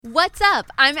What's up?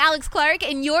 I'm Alex Clark,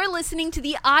 and you're listening to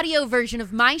the audio version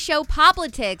of my show,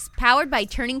 Poplitics, powered by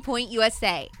Turning Point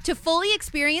USA. To fully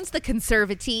experience the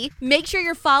conservative, make sure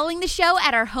you're following the show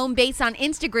at our home base on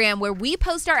Instagram, where we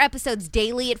post our episodes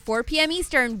daily at 4 p.m.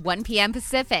 Eastern, 1 p.m.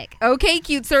 Pacific. Okay,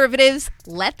 cute conservatives,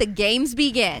 let the games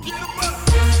begin.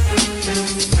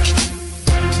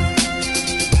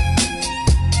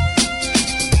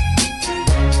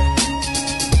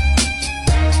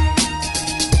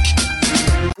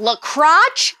 La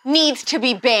Croche needs to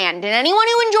be banned, and anyone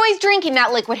who enjoys drinking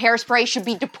that liquid hairspray should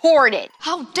be deported.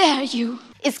 How dare you?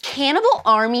 Is Cannibal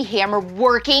Armie Hammer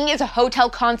working as a hotel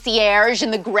concierge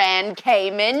in the Grand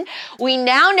Cayman? We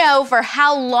now know for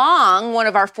how long one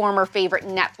of our former favorite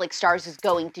Netflix stars is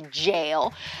going to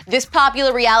jail. This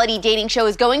popular reality dating show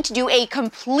is going to do a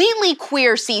completely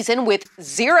queer season with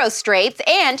 0 straights,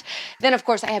 and then of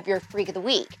course I have your Freak of the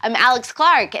Week. I'm Alex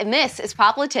Clark, and this is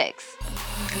Poplitics.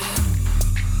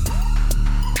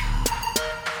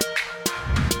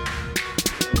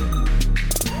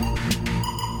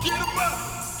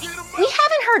 We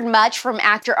haven't heard much from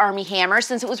actor Armie Hammer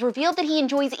since it was revealed that he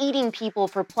enjoys eating people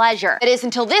for pleasure. That is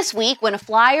until this week when a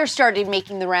flyer started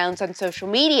making the rounds on social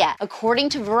media. According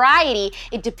to Variety,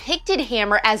 it depicted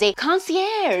Hammer as a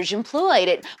concierge employed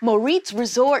at Moritz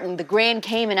Resort in the Grand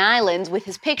Cayman Islands with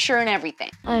his picture and everything.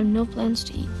 I have no plans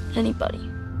to eat anybody.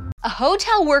 A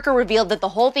hotel worker revealed that the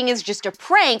whole thing is just a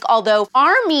prank, although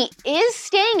Armie is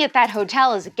staying at that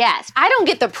hotel as a guest. I don't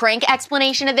get the prank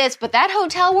explanation of this, but that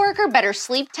hotel worker better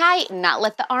sleep tight and not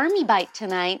let the Armie bite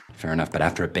tonight. Fair enough, but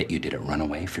after a bit, you did it run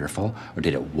away, fearful, or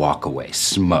did it walk away,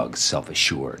 smug,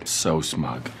 self-assured? So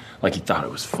smug. Like he thought it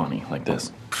was funny, like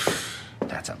this.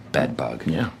 That's a bedbug.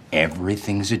 Yeah.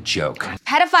 Everything's a joke.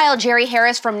 Pedophile Jerry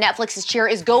Harris from Netflix's Cheer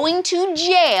is going to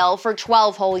jail for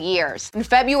 12 whole years. In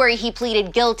February, he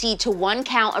pleaded guilty to 1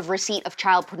 count of receipt of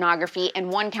child pornography and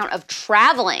 1 count of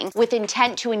traveling with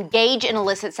intent to engage in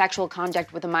illicit sexual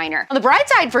conduct with a minor. On the bright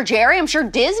side for Jerry, I'm sure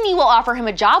Disney will offer him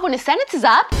a job when his sentence is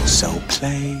up. So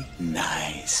play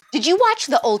nice. Did you watch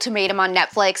The Ultimatum on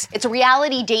Netflix? It's a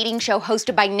reality dating show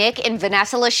hosted by Nick and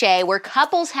Vanessa Lachey, where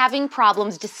couples having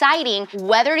problems deciding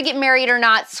whether to get married or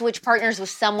not switch partners with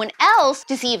someone else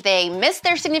to see if they miss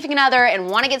their significant other and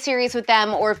want to get serious with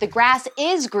them, or if the grass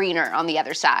is greener on the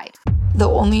other side. The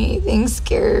only thing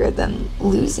scarier than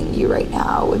losing you right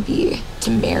now would be to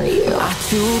marry you.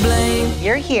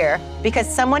 You're here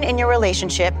because someone in your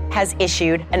relationship has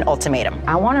issued an ultimatum.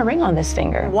 I want a ring on this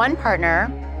finger. One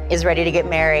partner is ready to get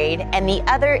married and the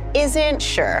other isn't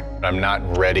sure. I'm not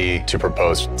ready to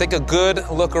propose. Take a good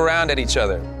look around at each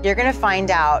other. You're gonna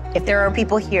find out if there are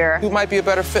people here who might be a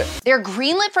better fit. They're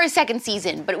greenlit for a 2nd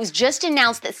season, but it was just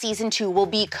announced that season 2 will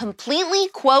be completely,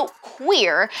 quote,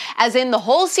 queer, as in the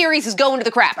whole series is going to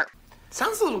the crapper.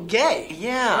 Sounds a little gay.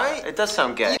 Yeah, right? It does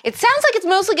sound gay. It sounds like it's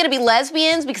mostly going to be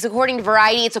lesbians because according to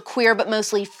Variety, it's a queer but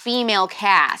mostly female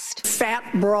cast. Fat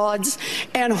broads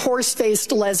and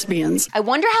horse-faced lesbians. I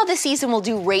wonder how this season will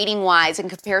do rating-wise in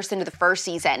comparison to the 1st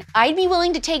season. I'd be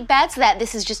willing to take bets that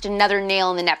this is just another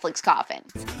nail in the Netflix coffin.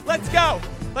 Let's go!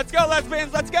 Let's go,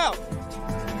 lesbians! Let's go!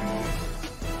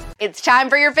 It's time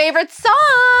for your favorite song!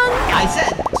 I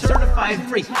said certified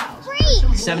freak.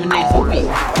 7 days a week.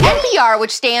 NPR,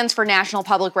 which stands for National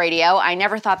Public Radio. I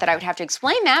never thought that I would have to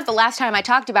explain that, but last time I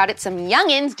talked about it, some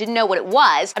youngins didn't know what it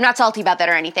was. I'm not salty about that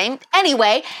or anything.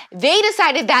 Anyway, they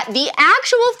decided that the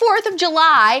actual 4th of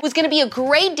July was gonna be a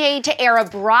great day to air a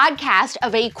broadcast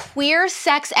of a queer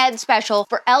sex ed special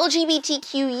for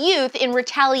LGBTQ youth in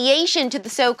retaliation to the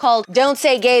so-called Don't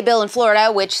Say Gay bill in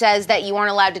Florida, which says that you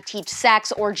aren't allowed to teach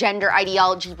sex or gender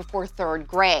ideology before 3rd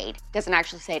grade. Doesn't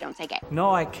actually say don't say gay.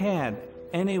 No, I can't.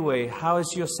 Anyway, how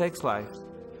is your sex life?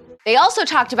 They also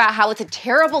talked about how it's a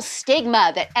terrible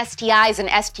stigma that STIs and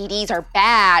STDs are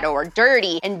bad or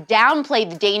dirty and downplayed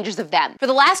the dangers of them. For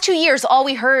the last 2 years, all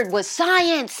we heard was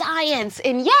science, science,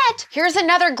 and yet, here's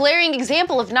another glaring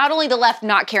example of not only the left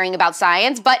not caring about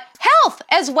science, but health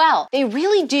as well. They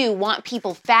really do want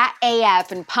people fat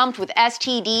AF and pumped with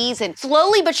STDs and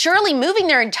slowly but surely moving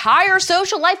their entire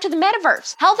social life to the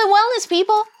metaverse. Health and wellness,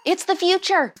 people. It's the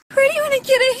future. Where do you want to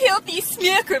get a healthy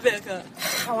snack, Rebecca?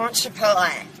 I want Chipotle.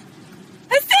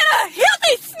 I said a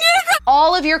healthy snack!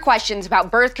 All of your questions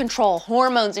about birth control,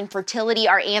 hormones, and fertility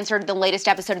are answered in the latest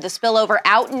episode of The Spillover,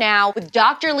 out now with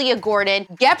Dr. Leah Gordon.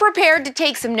 Get prepared to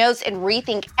take some notes and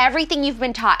rethink everything you've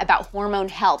been taught about hormone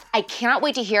health. I cannot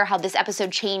wait to hear how this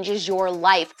episode changes your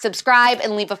life. Subscribe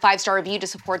and leave a 5-star review to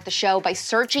support the show by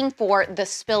searching for The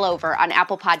Spillover on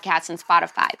Apple Podcasts and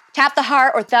Spotify. Tap the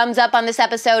heart or thumbs up on this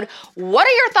episode. What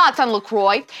are your thoughts on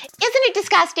LaCroix? Isn't it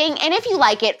disgusting? And if you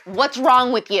like it, what's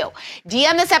wrong with you?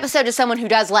 DM this episode to someone who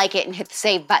does like it and hit the save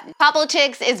save button.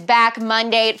 Poplitics is back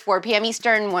Monday at 4 p.m.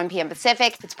 Eastern, 1 p.m.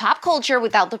 Pacific. It's pop culture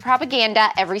without the propaganda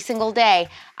every single day.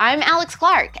 I'm Alex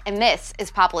Clark, and this is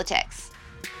Poplitics.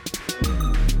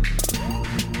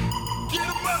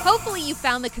 Hopefully you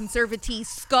found the conservatee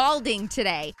scalding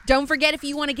today. Don't forget, if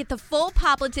you want to get the full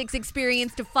Poplitics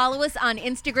experience, to follow us on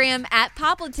Instagram at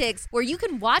Poplitics, where you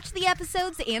can watch the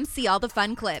episodes and see all the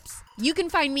fun clips. You can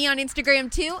find me on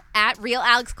Instagram too, at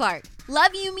RealAlexClark.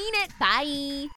 Love you, mean it. Bye.